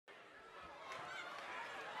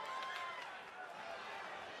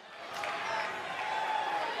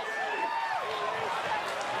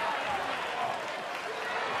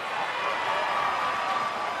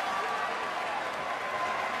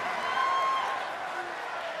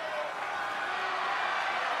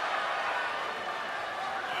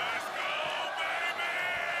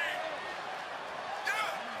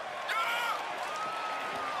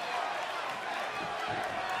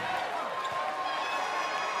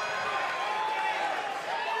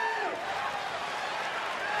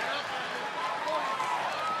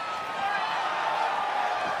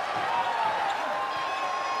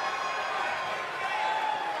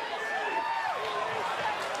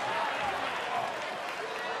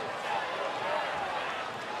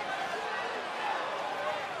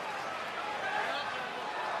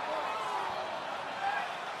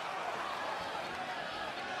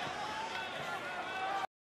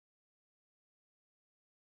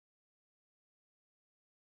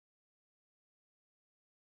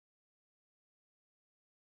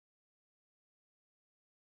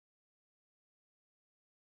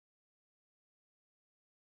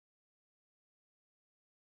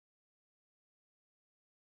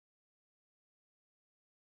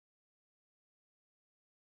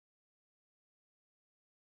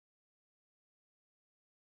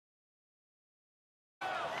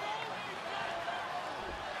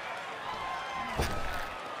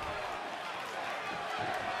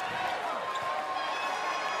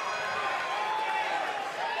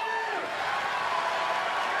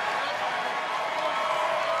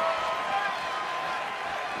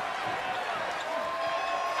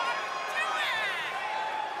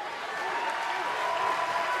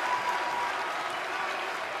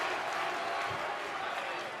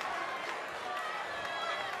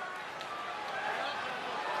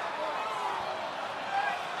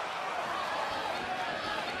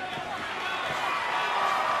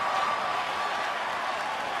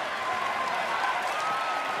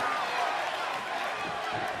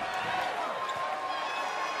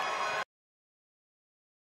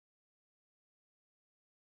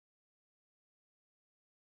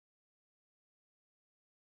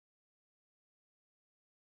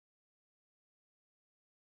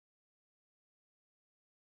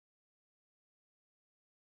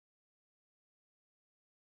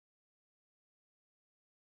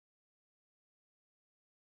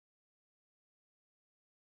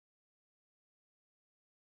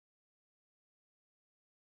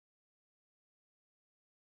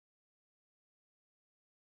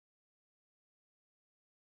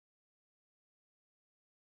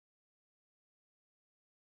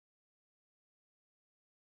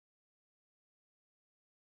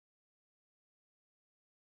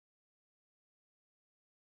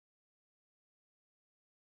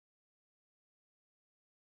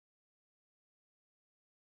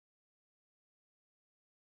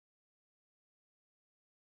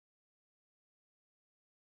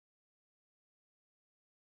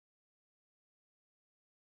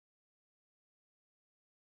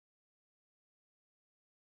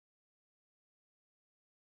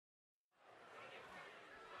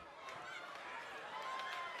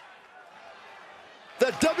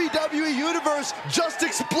The WWE Universe just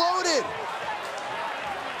exploded!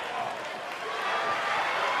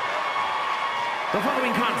 The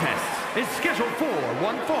following contest is scheduled for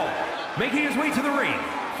one fall. Making his way to the ring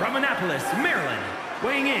from Annapolis, Maryland,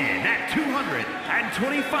 weighing in at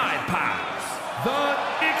 225 pounds, the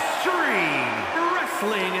XWE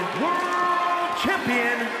Wrestling World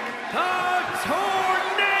Champion, the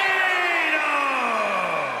Tornado!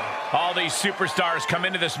 All these superstars come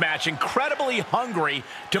into this match incredibly hungry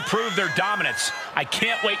to prove their dominance. I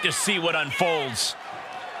can't wait to see what unfolds.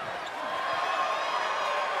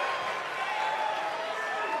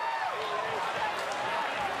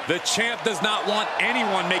 The champ does not want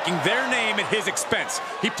anyone making their name at his expense.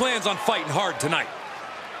 He plans on fighting hard tonight.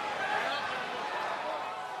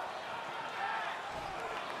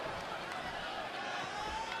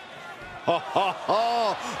 Ho, ho,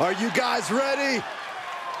 ho. Are you guys ready?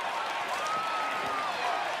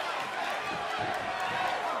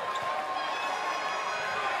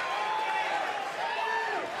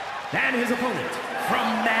 And his opponent from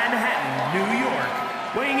Manhattan, New York,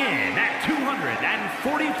 weighing in at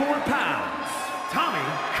 244 pounds, Tommy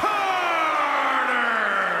Carter!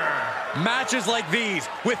 Matches like these,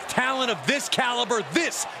 with talent of this caliber,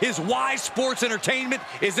 this is why sports entertainment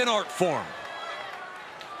is an art form.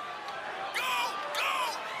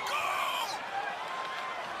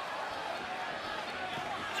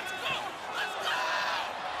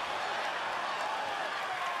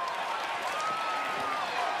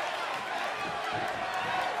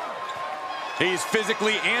 He's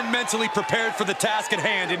physically and mentally prepared for the task at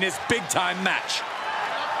hand in this big-time match.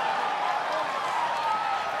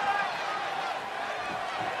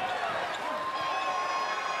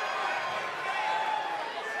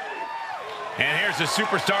 And here's a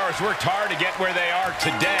superstar who's worked hard to get where they are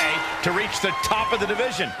today to reach the top of the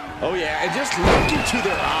division. Oh yeah, and just look into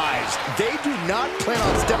their eyes. They do not plan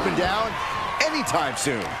on stepping down anytime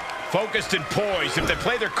soon. Focused and poised. If they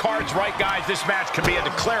play their cards right, guys, this match could be a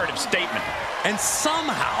declarative statement. And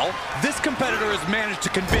somehow, this competitor has managed to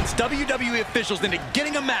convince WWE officials into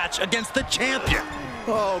getting a match against the champion.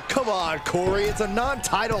 Oh, come on, Corey. It's a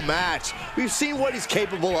non-title match. We've seen what he's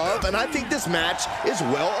capable of, and I think this match is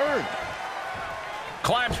well-earned.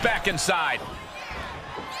 Climbs back inside.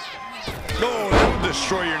 Oh, that'll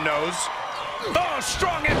destroy your nose. Oh,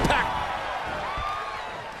 strong impact.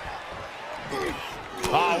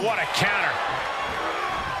 Oh, what a counter.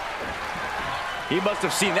 He must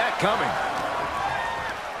have seen that coming.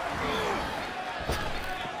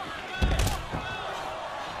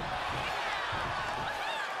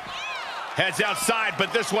 Heads outside,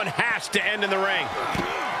 but this one has to end in the ring.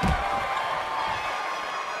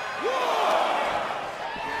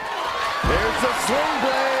 There's the swing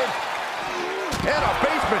blade. And a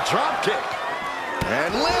basement drop kick.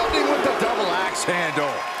 And landing with the double axe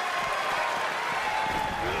handle.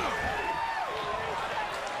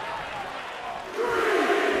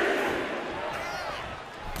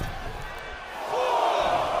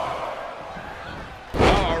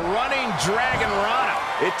 Dragon Rana.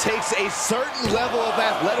 It takes a certain level of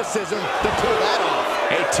athleticism to pull that off.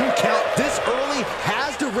 A 2 count this early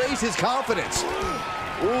has to raise his confidence.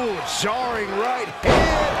 Ooh, jarring right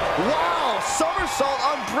hand. Wow, somersault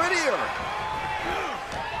unprettier.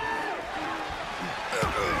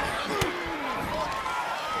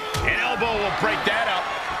 An elbow will break that up.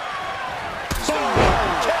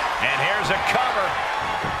 And here's a cover.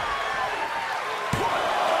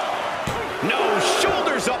 No,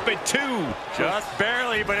 shoulders up at 2. Just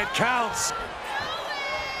barely, but it counts.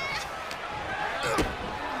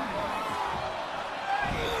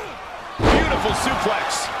 Beautiful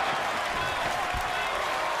suplex.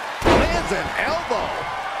 Lands an elbow.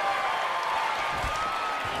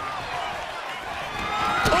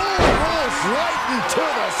 Oh, rolls right into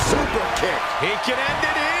the super kick. He can end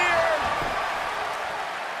it here.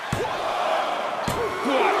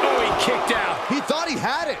 What? Oh, he kicked out. He thought he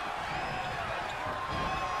had it.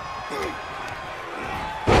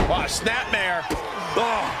 Oh, snapmare.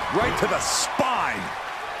 Oh, right to the spine.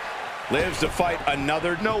 Lives to fight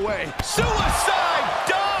another. No way. Suicide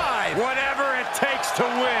dive. Whatever it takes to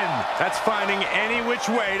win. That's finding any which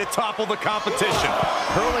way to topple the competition.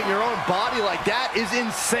 Hurling your own body like that is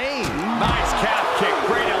insane. Nice calf kick,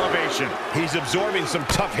 great elevation. He's absorbing some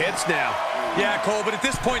tough hits now. Yeah, Cole, but at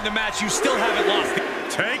this point in the match, you still haven't lost.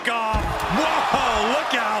 Take off. Whoa,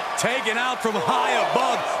 look out. Taken out from high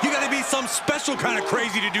above. You got to be some special kind of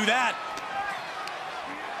crazy to do that.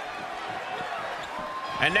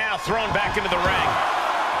 And now thrown back into the ring.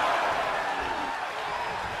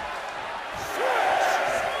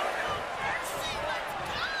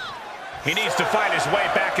 He needs to fight his way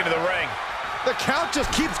back into the ring. The count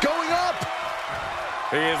just keeps going up.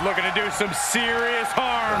 He is looking to do some serious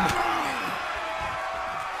harm.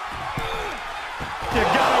 You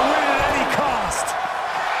gotta win at any cost.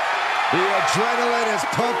 The adrenaline is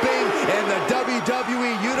pumping, and the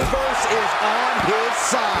WWE Universe is on his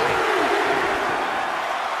side.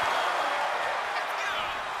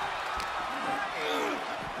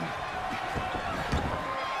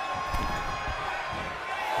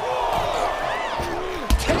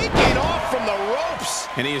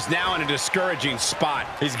 And he is now in a discouraging spot.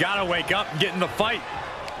 He's got to wake up and get in the fight.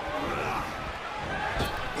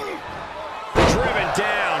 Driven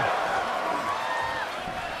down.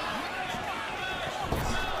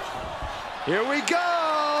 Here we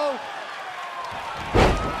go.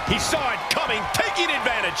 He saw it coming, taking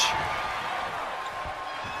advantage.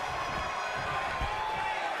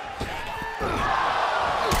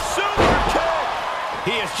 Super kick.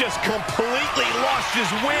 He has just completely lost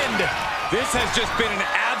his wind. This has just been an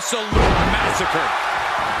absolute massacre.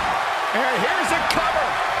 And here's a cover.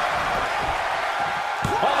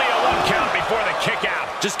 Only a 1 count before the kick out.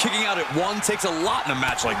 Just kicking out at 1 takes a lot in a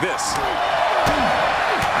match like this.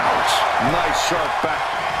 Ouch. Nice sharp back.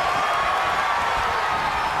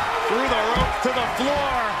 Through the rope to the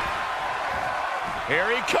floor. Here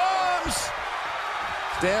he comes.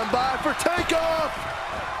 Stand by for takeoff.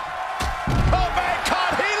 Oh, man,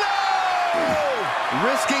 caught Hilo!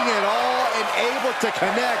 Risking it all and able to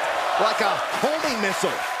connect like a homing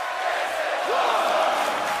missile.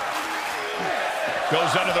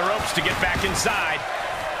 Goes under the ropes to get back inside.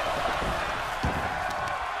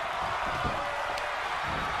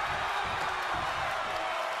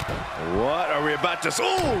 What are we about to...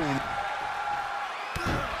 Ooh!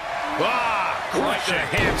 Quite the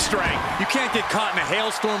hamstring. You can't get caught in a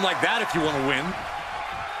hailstorm like that if you want to win.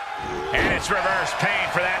 And it's reverse pain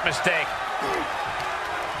for that mistake.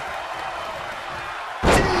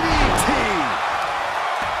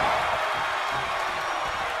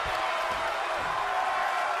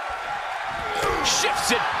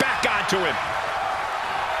 Shifts it back onto him.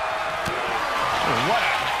 What a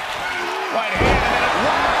right hand, and then a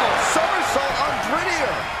Wow! Somersault on Brittier.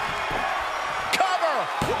 Cover!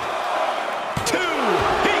 2.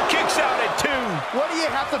 He kicks out at 2. What do you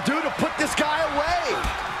have to do to put this guy away?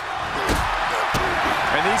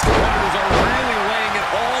 And these competitors are really laying it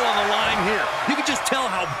all on the line here. You can just tell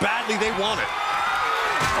how badly they want it.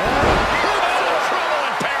 Trouble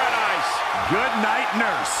in paradise. Good night,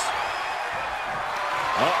 nurse.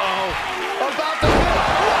 Uh-oh. About to hit a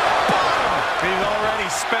rock bottom. He's already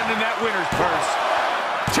spending that winner's purse.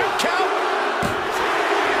 2 count.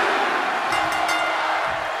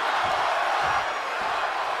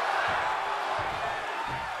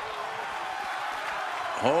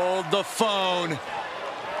 Hold the phone.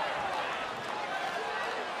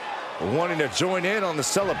 Wanting to join in on the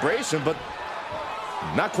celebration, but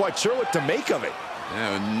not quite sure what to make of it.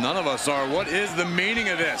 Yeah, none of us are. What is the meaning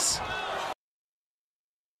of this?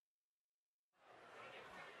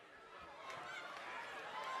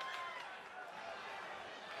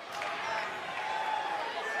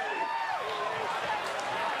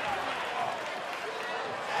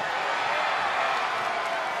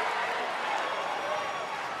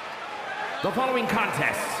 The following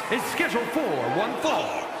contest is scheduled for one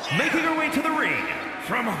fall. Making her way to the ring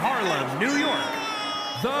from Harlem, New York,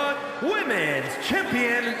 the Women's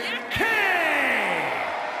Champion, Kay!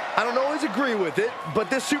 I don't always agree with it, but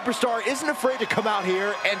this superstar isn't afraid to come out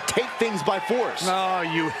here and take things by force. Oh,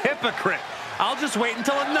 you hypocrite. I'll just wait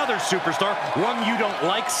until another superstar, one you don't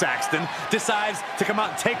like, Saxton, decides to come out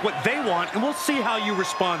and take what they want, and we'll see how you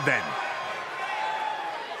respond then.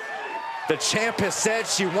 The champ has said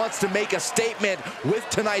she wants to make a statement with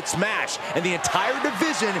tonight's match, and the entire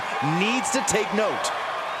division needs to take note.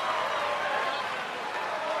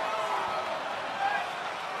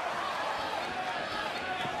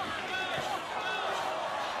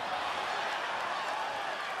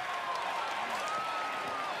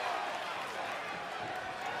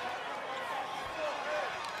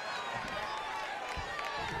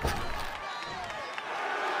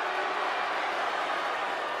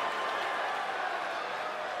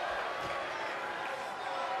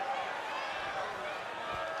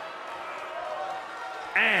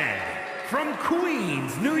 And from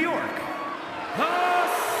Queens, New York, the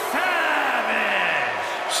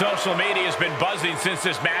Savage! Social media has been buzzing since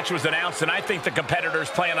this match was announced, and I think the competitors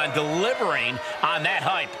plan on delivering on that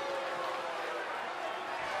hype.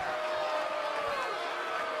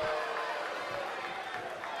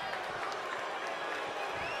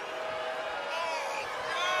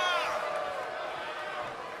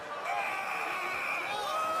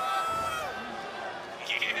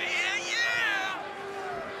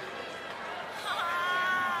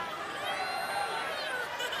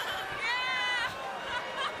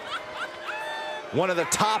 one of the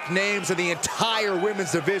top names in the entire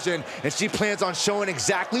women's division, and she plans on showing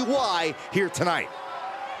exactly why here tonight.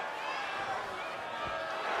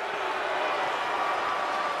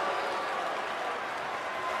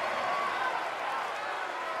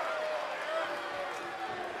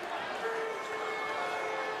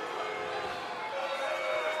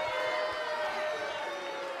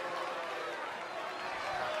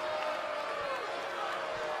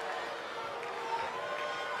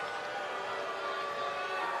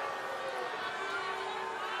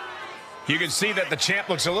 You can see that the champ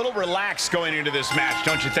looks a little relaxed going into this match,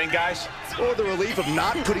 don't you think, guys? Well, the relief of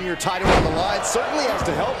not putting your title on the line certainly has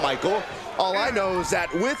to help, Michael. All I know is that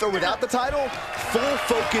with or without the title, full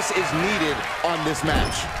focus is needed on this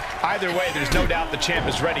match. Either way, there's no doubt the champ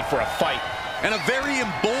is ready for a fight. And a very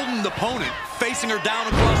emboldened opponent facing her down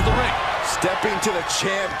across the ring. Stepping to the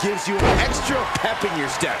champ gives you an extra pep in your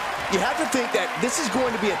step. You have to think that this is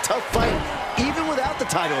going to be a tough fight, even without the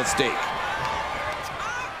title at stake.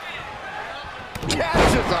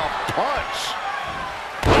 Catches a punch.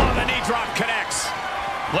 Oh, the knee drop connects.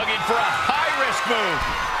 Looking for a high-risk move.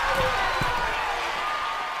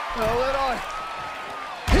 A little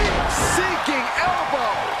heat-seeking elbow.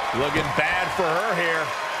 Looking bad for her here.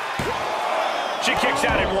 She kicks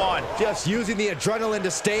out in one. Just using the adrenaline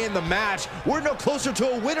to stay in the match. We're no closer to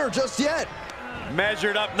a winner just yet.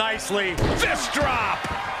 Measured up nicely. Fist drop.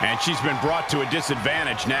 And she's been brought to a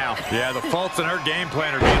disadvantage now. Yeah, the faults in her game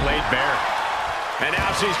plan are being laid bare. And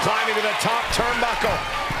now she's climbing to the top turnbuckle.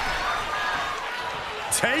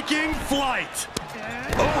 Taking flight.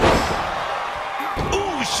 Oh.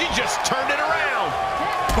 Ooh, she just turned it around.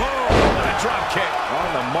 Boom, and a drop kick.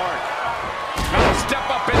 On the mark. Now step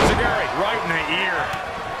up Enziguri. Right in the ear.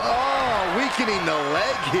 Oh, weakening the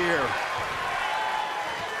leg here.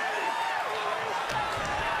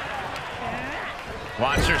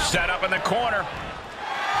 Watch her set up in the corner.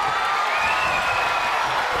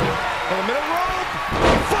 From the middle rope.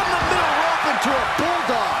 From the middle rope into a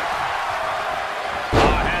bulldog.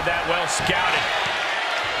 Oh, had that well scouted.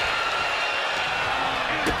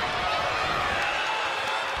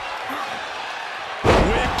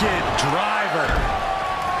 Wicked driver.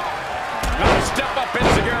 Now step up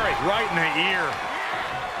Enziguri. Right in the ear.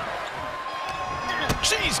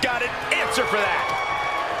 She's got an answer for that.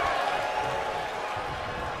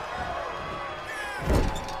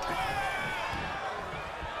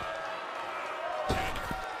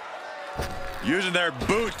 Using their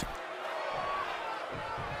boot.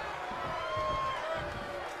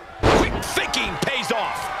 Quick thinking pays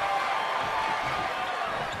off.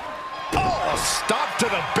 Oh, stop to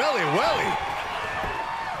the belly welly.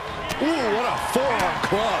 Ooh, what a forearm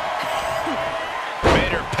club.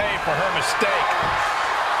 Made her pay for her mistake.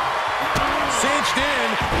 Cinched in.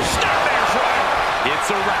 Snapmare's right. It's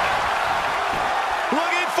a wrap.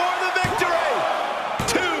 Looking for the victory.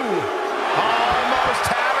 Two. Almost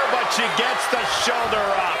had her, but she gets the shoulder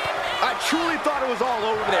up. I truly thought it was all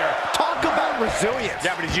over there. Talk about resilience.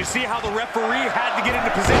 Yeah, but did you see how the referee had to get into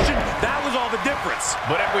position? That was all the difference.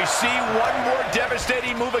 But if we see one more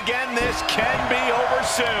devastating move again, this can be over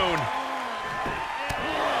soon.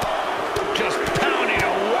 Just pounding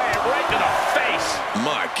away right to the face.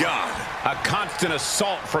 My God. A constant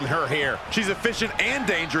assault from her here. She's efficient and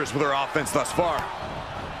dangerous with her offense thus far.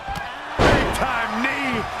 Big-time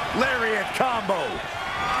knee, lariat combo.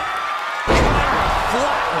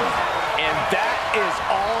 Flattened. And that is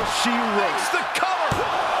all she wrote. The cover.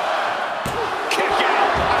 Kick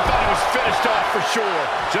out. I thought it was finished off for sure.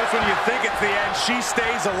 Just when you think it's the end, she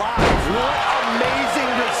stays alive. What amazing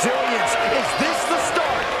resilience. Is this the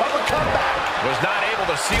start of a comeback? Was not able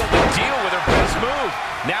to seal the deal with her best move.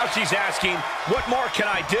 Now she's asking, what more can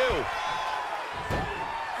I do?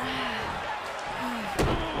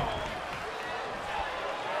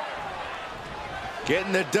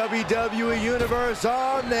 Getting the WWE Universe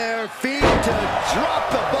on their feet to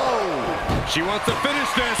drop the bow. She wants to finish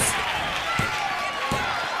this.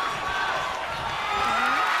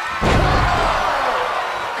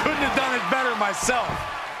 Couldn't have done it better myself.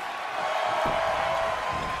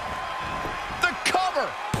 The cover.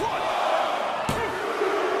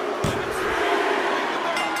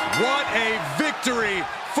 What a victory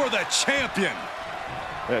for the champion.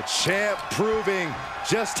 The champ proving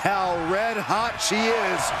just how red hot she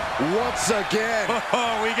is once again.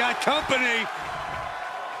 Oh, we got company.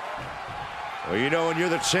 Well, you know, when you're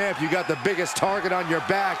the champ, you got the biggest target on your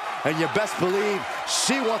back, and you best believe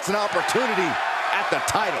she wants an opportunity at the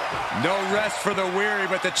title. No rest for the weary,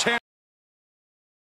 but the champ